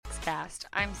Cast.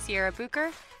 I'm Sierra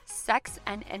Booker, sex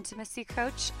and intimacy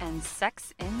coach and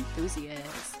sex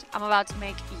enthusiast. I'm about to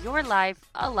make your life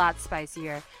a lot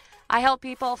spicier. I help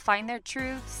people find their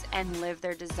truths and live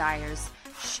their desires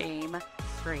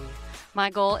shame-free. My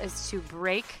goal is to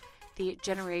break the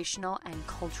generational and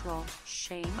cultural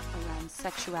shame around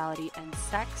sexuality and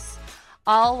sex,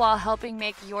 all while helping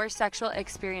make your sexual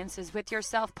experiences with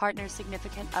yourself, partner,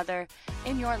 significant other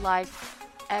in your life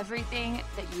everything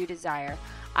that you desire.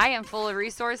 I am full of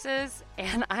resources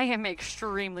and I am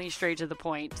extremely straight to the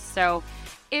point. So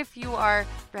if you are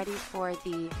ready for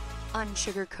the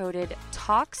unsugar-coated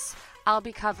talks, I'll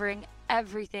be covering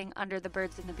everything under the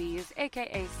birds and the bees,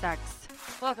 aka sex.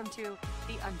 Welcome to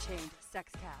the Unchained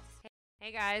Sex Cast.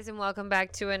 Hey guys, and welcome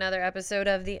back to another episode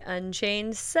of the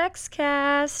Unchained Sex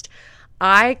Cast.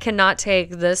 I cannot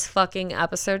take this fucking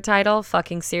episode title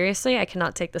fucking seriously. I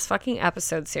cannot take this fucking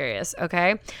episode serious,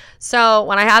 okay? So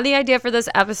when I had the idea for this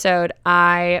episode,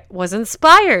 I was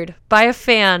inspired by a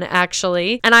fan,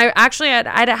 actually. And I actually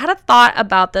had a thought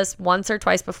about this once or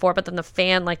twice before, but then the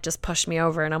fan just pushed me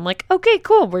over. And I'm like, okay,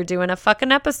 cool. We're doing a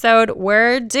fucking episode.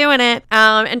 We're doing it.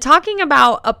 And talking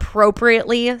about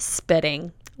appropriately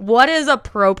spitting. What is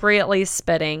appropriately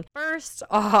spitting? First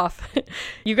off,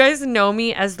 you guys know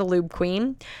me as the lube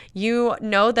queen. You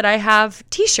know that I have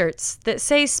t-shirts that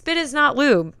say spit is not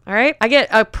lube, all right? I get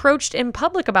approached in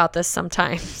public about this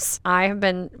sometimes. I have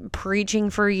been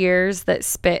preaching for years that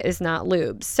spit is not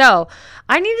lube. So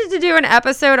I needed to do an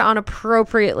episode on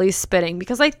appropriately spitting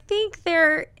because I think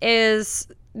there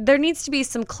needs to be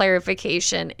some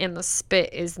clarification in the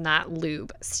spit is not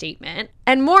lube statement.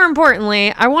 And more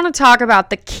importantly, I want to talk about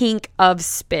the kink of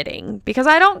spitting because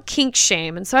I don't kink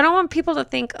shame. And so I don't want people to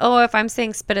think, oh, if I'm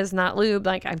saying spit is not lube,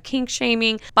 I'm kink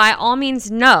shaming. By all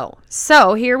means, no.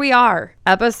 So here we are,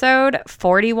 episode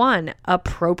 41,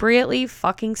 appropriately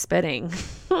fucking spitting.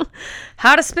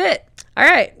 How to spit. All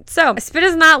right, so spit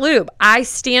is not lube. I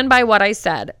stand by what I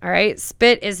said, all right?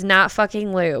 Spit is not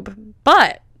fucking lube.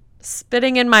 But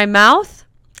spitting in my mouth,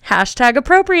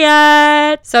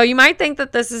 #appropriate. So you might think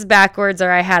that this is backwards or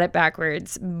I had it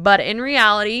backwards, but in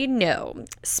reality, no.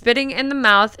 Spitting in the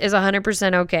mouth is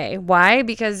 100% okay. Why?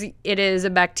 Because it is a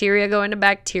bacteria going to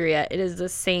bacteria. It is the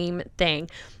same thing.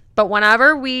 But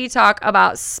whenever we talk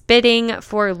about spitting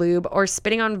for lube or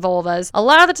spitting on vulvas, a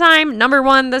lot of the time, number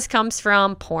one, this comes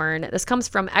from porn. This comes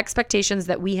from expectations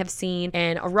that we have seen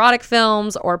in erotic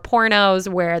films or pornos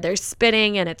where they're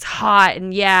spitting and it's hot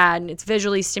and it's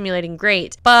visually stimulating,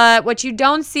 great. But what you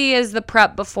don't see is the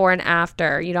prep before and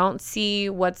after. You don't see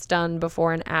what's done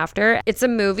before and after. It's a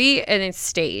movie and it's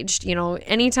staged.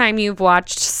 Anytime you've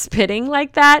watched spitting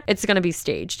like that, it's going to be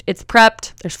staged. It's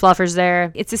prepped. There's fluffers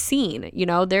there. It's a scene.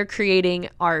 They're creating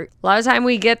art. A lot of time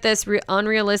we get this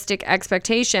unrealistic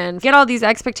expectation, get all these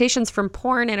expectations from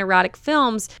porn and erotic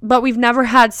films, but we've never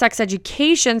had sex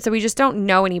education, so we just don't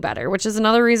know any better, which is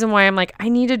another reason why I'm like, I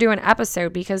need to do an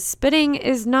episode because spitting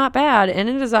is not bad and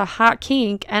it is a hot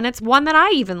kink and it's one that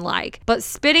I even like. But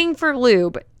spitting for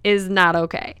lube is not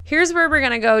okay. Here's where we're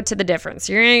going to go to the difference.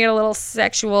 You're going to get a little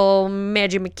sexual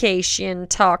magication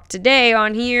talk today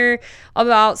on here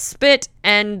about spit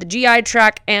and the GI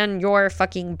tract and your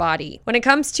fucking body. When it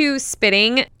comes to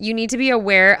spitting, you need to be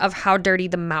aware of how dirty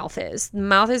the mouth is. The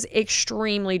mouth is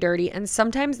extremely dirty, and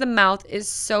sometimes the mouth is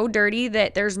so dirty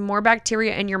that there's more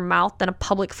bacteria in your mouth than a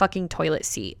public fucking toilet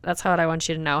seat. That's what I want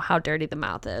you to know, how dirty the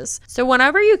mouth is. So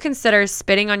whenever you consider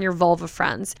spitting on your vulva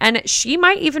friends, and she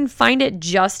might even find it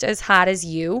just as hot as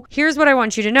you, here's what I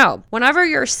want you to know. Whenever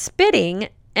you're spitting,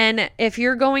 and if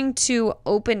you're going to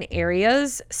open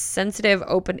areas, sensitive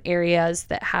open areas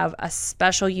that have a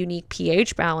special unique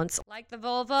pH balance, like the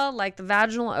vulva, like the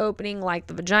vaginal opening, like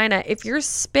the vagina, if you're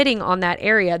spitting on that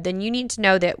area, then you need to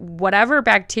know that whatever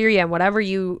bacteria and whatever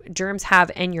you germs have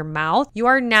in your mouth, you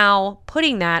are now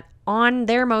putting that on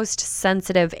their most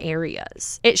sensitive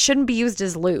areas. It shouldn't be used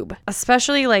as lube,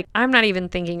 especially I'm not even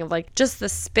thinking of just the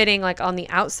spitting on the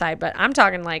outside, but I'm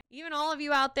talking even all of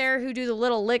you out there who do the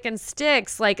little lick and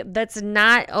sticks, that's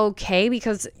not okay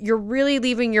because you're really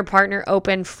leaving your partner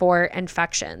open for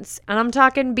infections. And I'm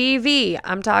talking BV,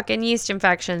 I'm talking yeast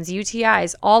infections,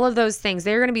 UTIs, all of those things.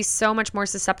 They're going to be so much more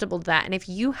susceptible to that. And if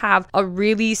you have a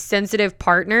really sensitive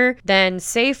partner, then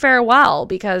say farewell,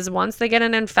 because once they get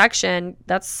an infection,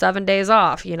 that's 7 days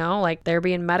off, they're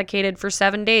being medicated for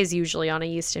 7 days usually on a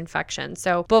yeast infection.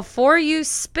 So before you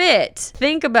spit,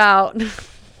 think about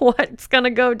what's going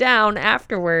to go down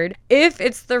afterward if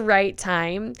it's the right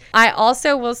time. I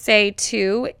also will say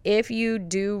too, if you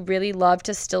do really love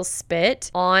to still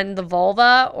spit on the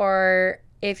vulva or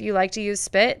if you like to use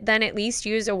spit, then at least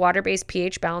use a water-based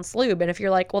pH balanced lube. And if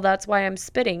you're like, well, that's why I'm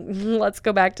spitting, let's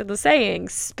go back to the saying,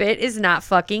 spit is not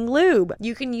fucking lube.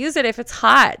 You can use it if it's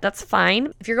hot. That's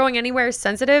fine. If you're going anywhere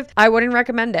sensitive, I wouldn't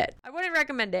recommend it.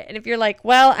 And if you're like,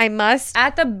 well, I must,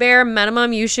 at the bare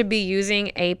minimum, you should be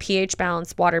using a pH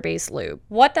balanced water-based lube.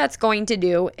 What that's going to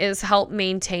do is help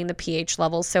maintain the pH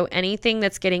level. So anything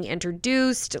that's getting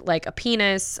introduced, like a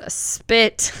penis, a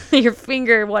spit, your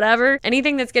finger, whatever,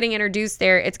 anything that's getting introduced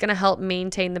there, it's going to help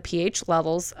maintain the pH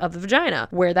levels of the vagina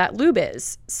where that lube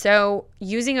is. So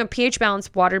using a pH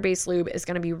balanced water-based lube is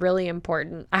going to be really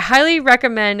important. I highly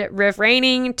recommend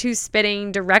refraining to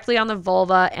spitting directly on the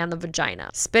vulva and the vagina.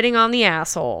 Spitting on the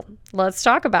asshole. Let's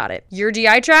talk about it. Your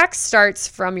GI tract starts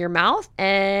from your mouth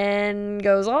and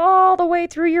goes all the way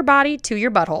through your body to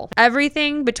your butthole.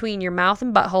 Everything between your mouth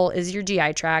and butthole is your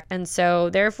GI tract. And so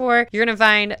therefore, you're going to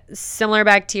find similar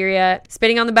bacteria.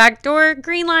 Spitting on the back door,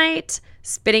 green light.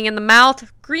 Spitting in the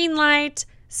mouth, green light.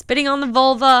 Spitting on the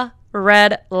vulva,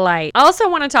 red light. I also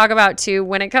want to talk about too,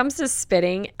 when it comes to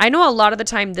spitting, I know a lot of the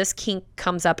time this kink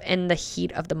comes up in the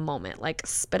heat of the moment, like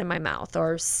spit in my mouth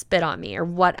or spit on me or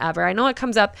whatever. I know it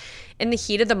comes up in the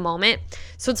heat of the moment.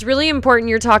 So it's really important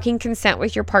you're talking consent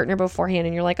with your partner beforehand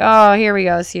and you're like, oh, here we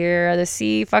go, Sierra, the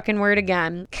C fucking word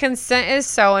again. Consent is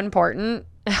so important.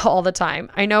 All the time.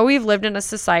 I know we've lived in a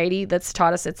society that's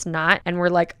taught us it's not, and we're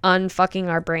like unfucking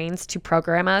our brains to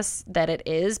program us that it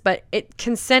is, but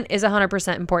consent is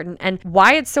 100% important. And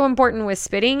why it's so important with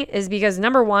spitting is because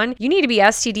number one, you need to be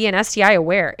STD and STI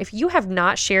aware. If you have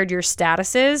not shared your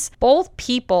statuses, both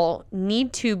people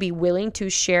need to be willing to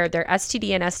share their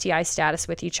STD and STI status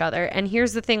with each other. And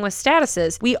here's the thing with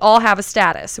statuses. We all have a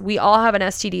status. We all have an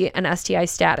STD and STI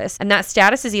status, and that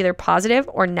status is either positive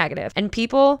or negative. And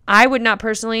people, I would not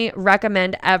personally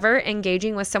recommend ever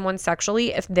engaging with someone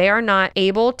sexually if they are not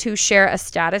able to share a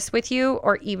status with you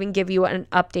or even give you an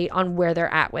update on where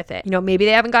they're at with it. You know, maybe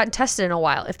they haven't gotten tested in a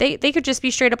while. If they could just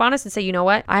be straight up honest and say, you know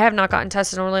what, I have not gotten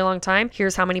tested in a really long time.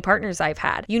 Here's how many partners I've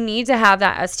had. You need to have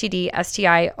that STD,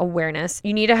 STI awareness.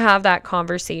 You need to have that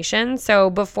conversation. So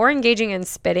before engaging in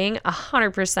spitting,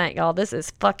 100%, y'all, this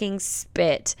is fucking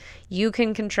spit. You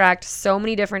can contract so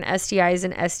many different STIs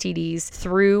and STDs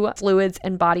through fluids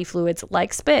and body fluids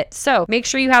like spit. So make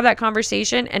sure you have that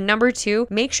conversation. And number two,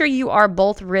 make sure you are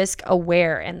both risk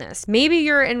aware in this. Maybe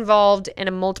you're involved in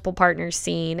a multiple partner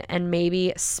scene and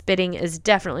maybe spitting is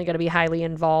definitely going to be highly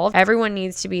involved. Everyone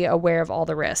needs to be aware of all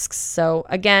the risks. So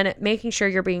again, making sure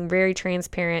you're being very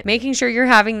transparent, making sure you're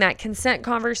having that consent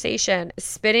conversation.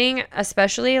 Spitting,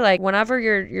 especially like whenever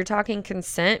you're talking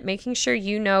consent, making sure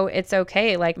you know it's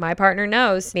okay. Like my partner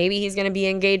knows maybe he's going to be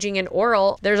engaging in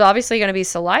oral. There's obviously going to be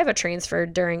saliva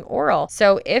transferred during oral.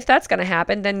 So if that's going to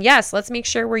happen, then yes, let's make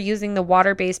sure we're using the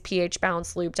water-based pH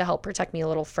balanced lube to help protect me a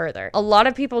little further. A lot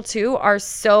of people too are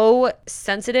so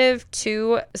sensitive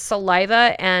to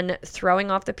saliva and throwing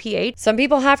off the pH. Some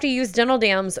people have to use dental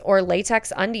dams or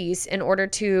latex undies in order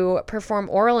to perform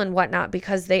oral and whatnot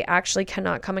because they actually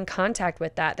cannot come in contact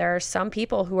with that. There are some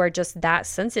people who are just that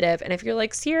sensitive. And if you're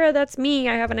like, Sierra, that's me.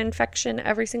 I have an infection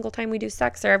every single time we do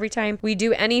sex or every time we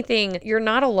do anything. You're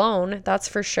not alone, that's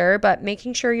for sure, but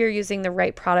making sure you're using the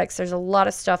right products. There's a lot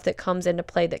of stuff that comes into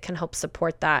play that can help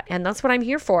support that. And that's what I'm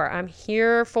here for. I'm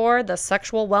here for the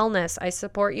sexual wellness. I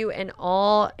support you in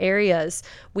all areas.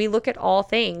 We look at all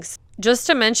things. Just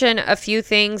to mention a few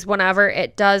things whenever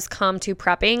it does come to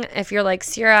prepping, if you're like,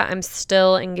 Sierra, I'm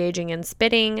still engaging in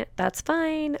spitting, that's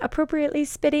fine. Appropriately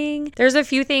spitting. There's a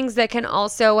few things that can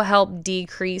also help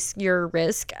decrease your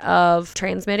risk of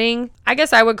transmitting. I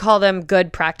guess I would call them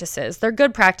good practices. They're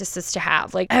good practices to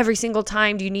have. Like every single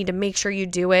time, do you need to make sure you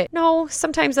do it? No,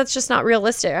 sometimes that's just not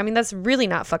realistic. I mean, that's really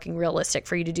not fucking realistic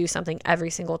for you to do something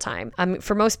every single time.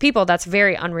 For most people, that's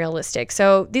very unrealistic.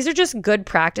 So these are just good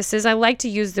practices. I like to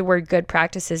use the word good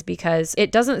practices because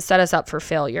it doesn't set us up for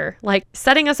failure. Like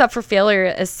setting us up for failure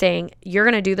is saying you're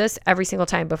going to do this every single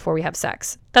time before we have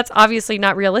sex. That's obviously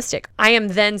not realistic. I am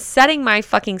then setting my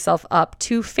fucking self up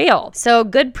to fail. So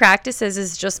good practices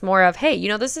is just more of, hey, you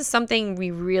know, this is something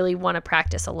we really want to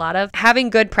practice a lot of.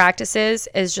 Having good practices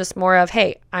is just more of,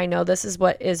 hey, I know this is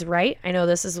what is right. I know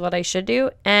this is what I should do.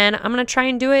 And I'm going to try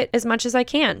and do it as much as I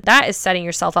can. That is setting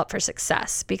yourself up for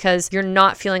success because you're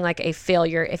not feeling like a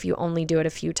failure if you only do it a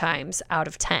few times out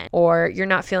of 10, or you're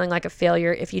not feeling like a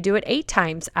failure if you do it 8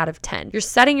 times out of 10. You're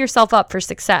setting yourself up for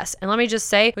success. And let me just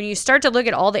say, when you start to look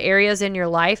at all the areas in your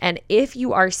life. And if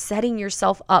you are setting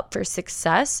yourself up for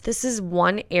success, this is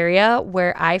one area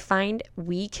where I find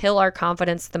we kill our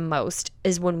confidence the most,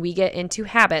 is when we get into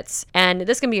habits. And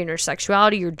this can be in your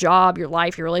sexuality, your job, your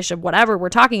life, your relationship, whatever we're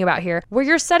talking about here, where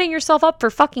you're setting yourself up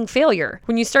for fucking failure.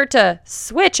 When you start to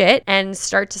switch it and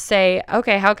start to say,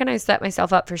 okay, how can I set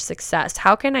myself up for success?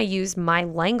 How can I use my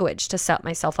language to set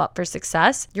myself up for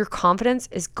success? Your confidence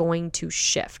is going to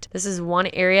shift. This is one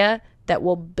area that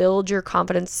will build your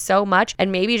confidence so much.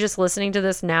 And maybe just listening to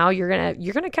this now, you're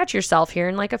gonna catch yourself here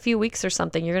in like a few weeks or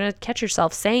something. You're gonna catch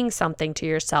yourself saying something to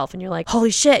yourself and you're like, holy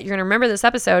shit, you're gonna remember this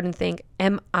episode and think,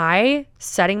 am I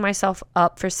setting myself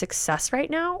up for success right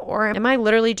now? Or am I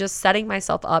literally just setting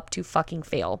myself up to fucking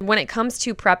fail? When it comes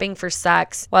to prepping for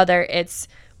sex, whether it's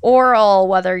oral,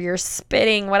 whether you're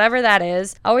spitting, whatever that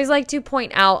is, I always like to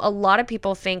point out, a lot of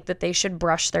people think that they should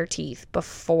brush their teeth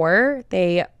before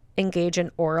they engage in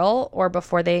oral or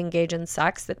before they engage in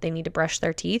sex, that they need to brush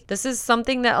their teeth. This is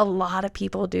something that a lot of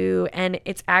people do, and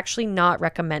it's actually not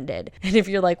recommended. And if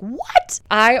you're like, what?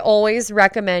 I always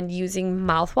recommend using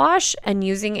mouthwash and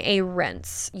using a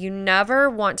rinse. You never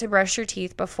want to brush your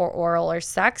teeth before oral or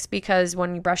sex, because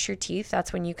when you brush your teeth,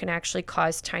 that's when you can actually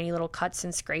cause tiny little cuts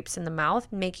and scrapes in the mouth,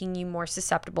 making you more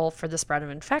susceptible for the spread of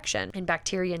infection and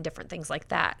bacteria and different things like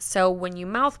that. So when you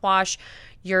mouthwash,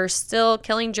 you're still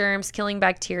killing germs, killing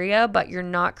bacteria, but you're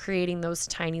not creating those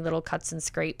tiny little cuts and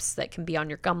scrapes that can be on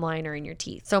your gum line or in your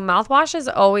teeth. So mouthwash is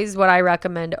always what I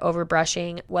recommend over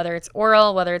brushing, whether it's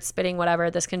oral, whether it's spitting,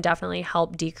 whatever. This can definitely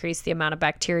help decrease the amount of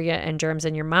bacteria and germs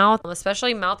in your mouth.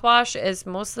 Especially mouthwash is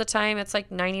most of the time, it's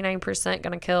like 99%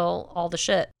 gonna kill all the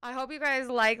shit. I hope you guys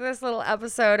like this little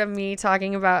episode of me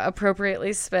talking about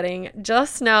appropriately spitting.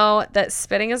 Just know that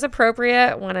spitting is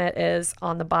appropriate when it is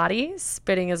on the body.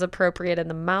 Spitting is appropriate in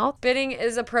the mouth. Spitting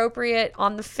is appropriate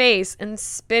on the face, and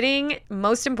spitting,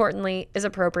 most importantly, is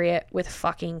appropriate with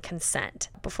fucking consent.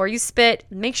 Before you spit,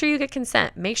 make sure you get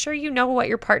consent. Make sure you know what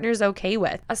your partner's okay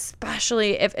with,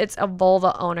 especially if it's a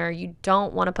vulva owner. You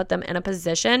don't want to put them in a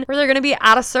position where they're going to be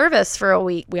out of service for a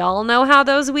week. We all know how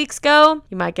those weeks go.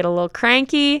 You might get a little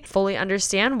cranky. Fully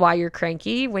understand why you're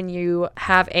cranky when you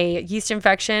have a yeast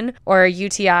infection or a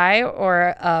UTI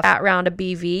or a fat round of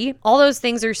BV. All those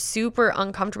things are super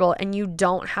uncomfortable, and you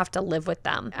don't have to live with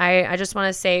them. I just want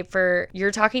to say, for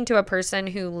you're talking to a person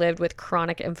who lived with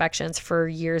chronic infections for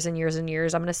years and years and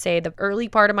years. I'm going to say the early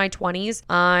part of my 20s,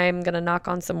 I'm going to knock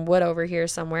on some wood over here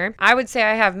somewhere. I would say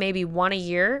I have maybe one a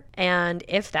year, and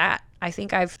if that. I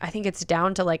think it's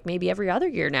down to like maybe every other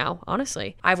year now,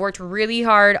 honestly. I've worked really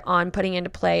hard on putting into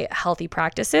play healthy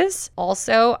practices.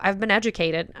 Also, I've been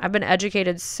educated. I've been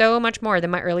educated so much more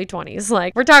than my early 20s.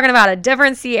 Like, we're talking about a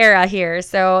different Sierra here.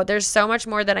 So there's so much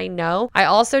more that I know. I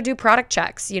also do product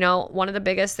checks. You know, one of the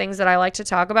biggest things that I like to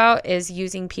talk about is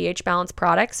using pH balanced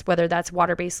products, whether that's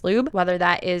water-based lube, whether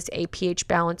that is a pH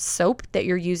balanced soap that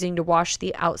you're using to wash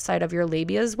the outside of your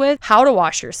labias with, how to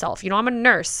wash yourself. You know, I'm a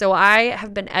nurse, so I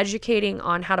have been educated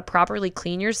on how to properly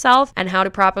clean yourself and how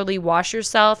to properly wash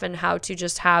yourself and how to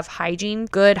just have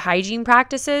good hygiene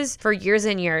practices for years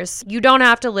and years. You don't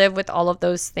have to live with all of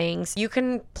those things. You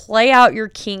can play out your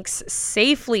kinks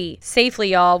safely,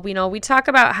 y'all. You know, we talk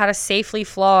about how to safely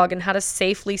flog and how to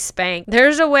safely spank.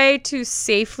 There's a way to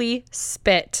safely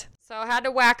spit. So I had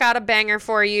to whack out a banger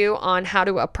for you on how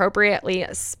to appropriately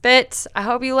spit. I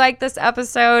hope you like this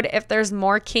episode. If there's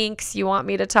more kinks you want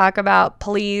me to talk about,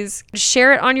 please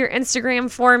share it on your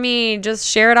Instagram for me. Just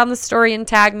share it on the story and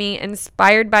tag me,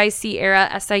 Inspired by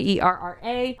Sierra, Sierra.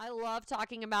 I love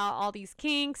talking about all these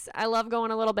kinks. I love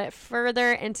going a little bit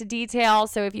further into detail.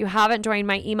 So if you haven't joined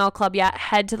my email club yet,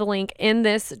 head to the link in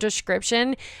this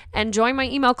description and join my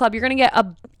email club. You're going to get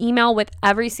an email with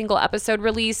every single episode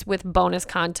release with bonus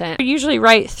content. I usually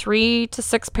write 3 to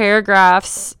 6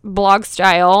 paragraphs, blog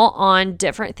style, on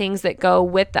different things that go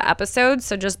with the episode.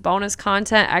 So just bonus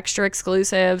content, extra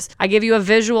exclusives. I give you a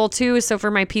visual too. So for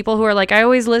my people who are like, I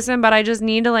always listen, but I just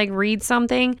need to like read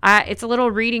something, it's a little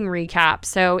reading recap.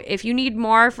 So if you need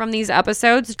more from these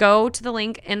episodes, go to the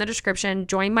link in the description,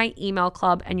 join my email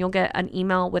club, and you'll get an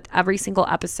email with every single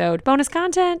episode bonus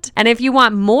content. And if you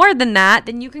want more than that,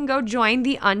 then you can go join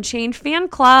the Unchained Fan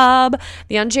Club.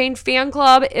 The Unchained Fan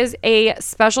Club is a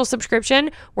special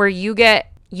subscription where you get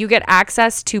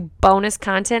access to bonus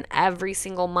content every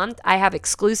single month. I have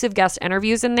exclusive guest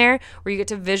interviews in there where you get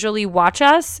to visually watch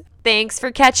us. Thanks for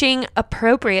catching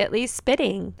Appropriately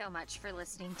Spitting. So much for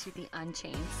listening to the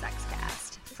Unchained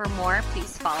Sexcast. For more,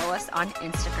 please follow us on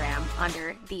Instagram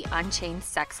under the Unchained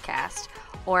Sexcast,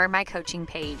 or my coaching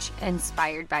page,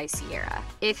 Inspired by Sierra.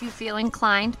 If you feel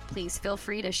inclined, please feel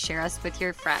free to share us with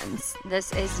your friends.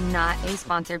 This is not a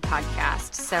sponsored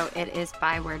podcast, so it is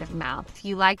by word of mouth. If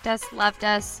you liked us, loved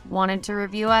us, wanted to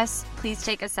review us, please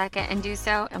take a second and do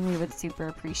so, and we would super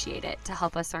appreciate it to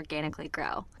help us organically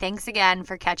grow. Thanks again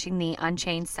for catching the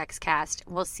Unchained Sex Cast.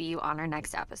 We'll see you on our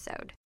next episode.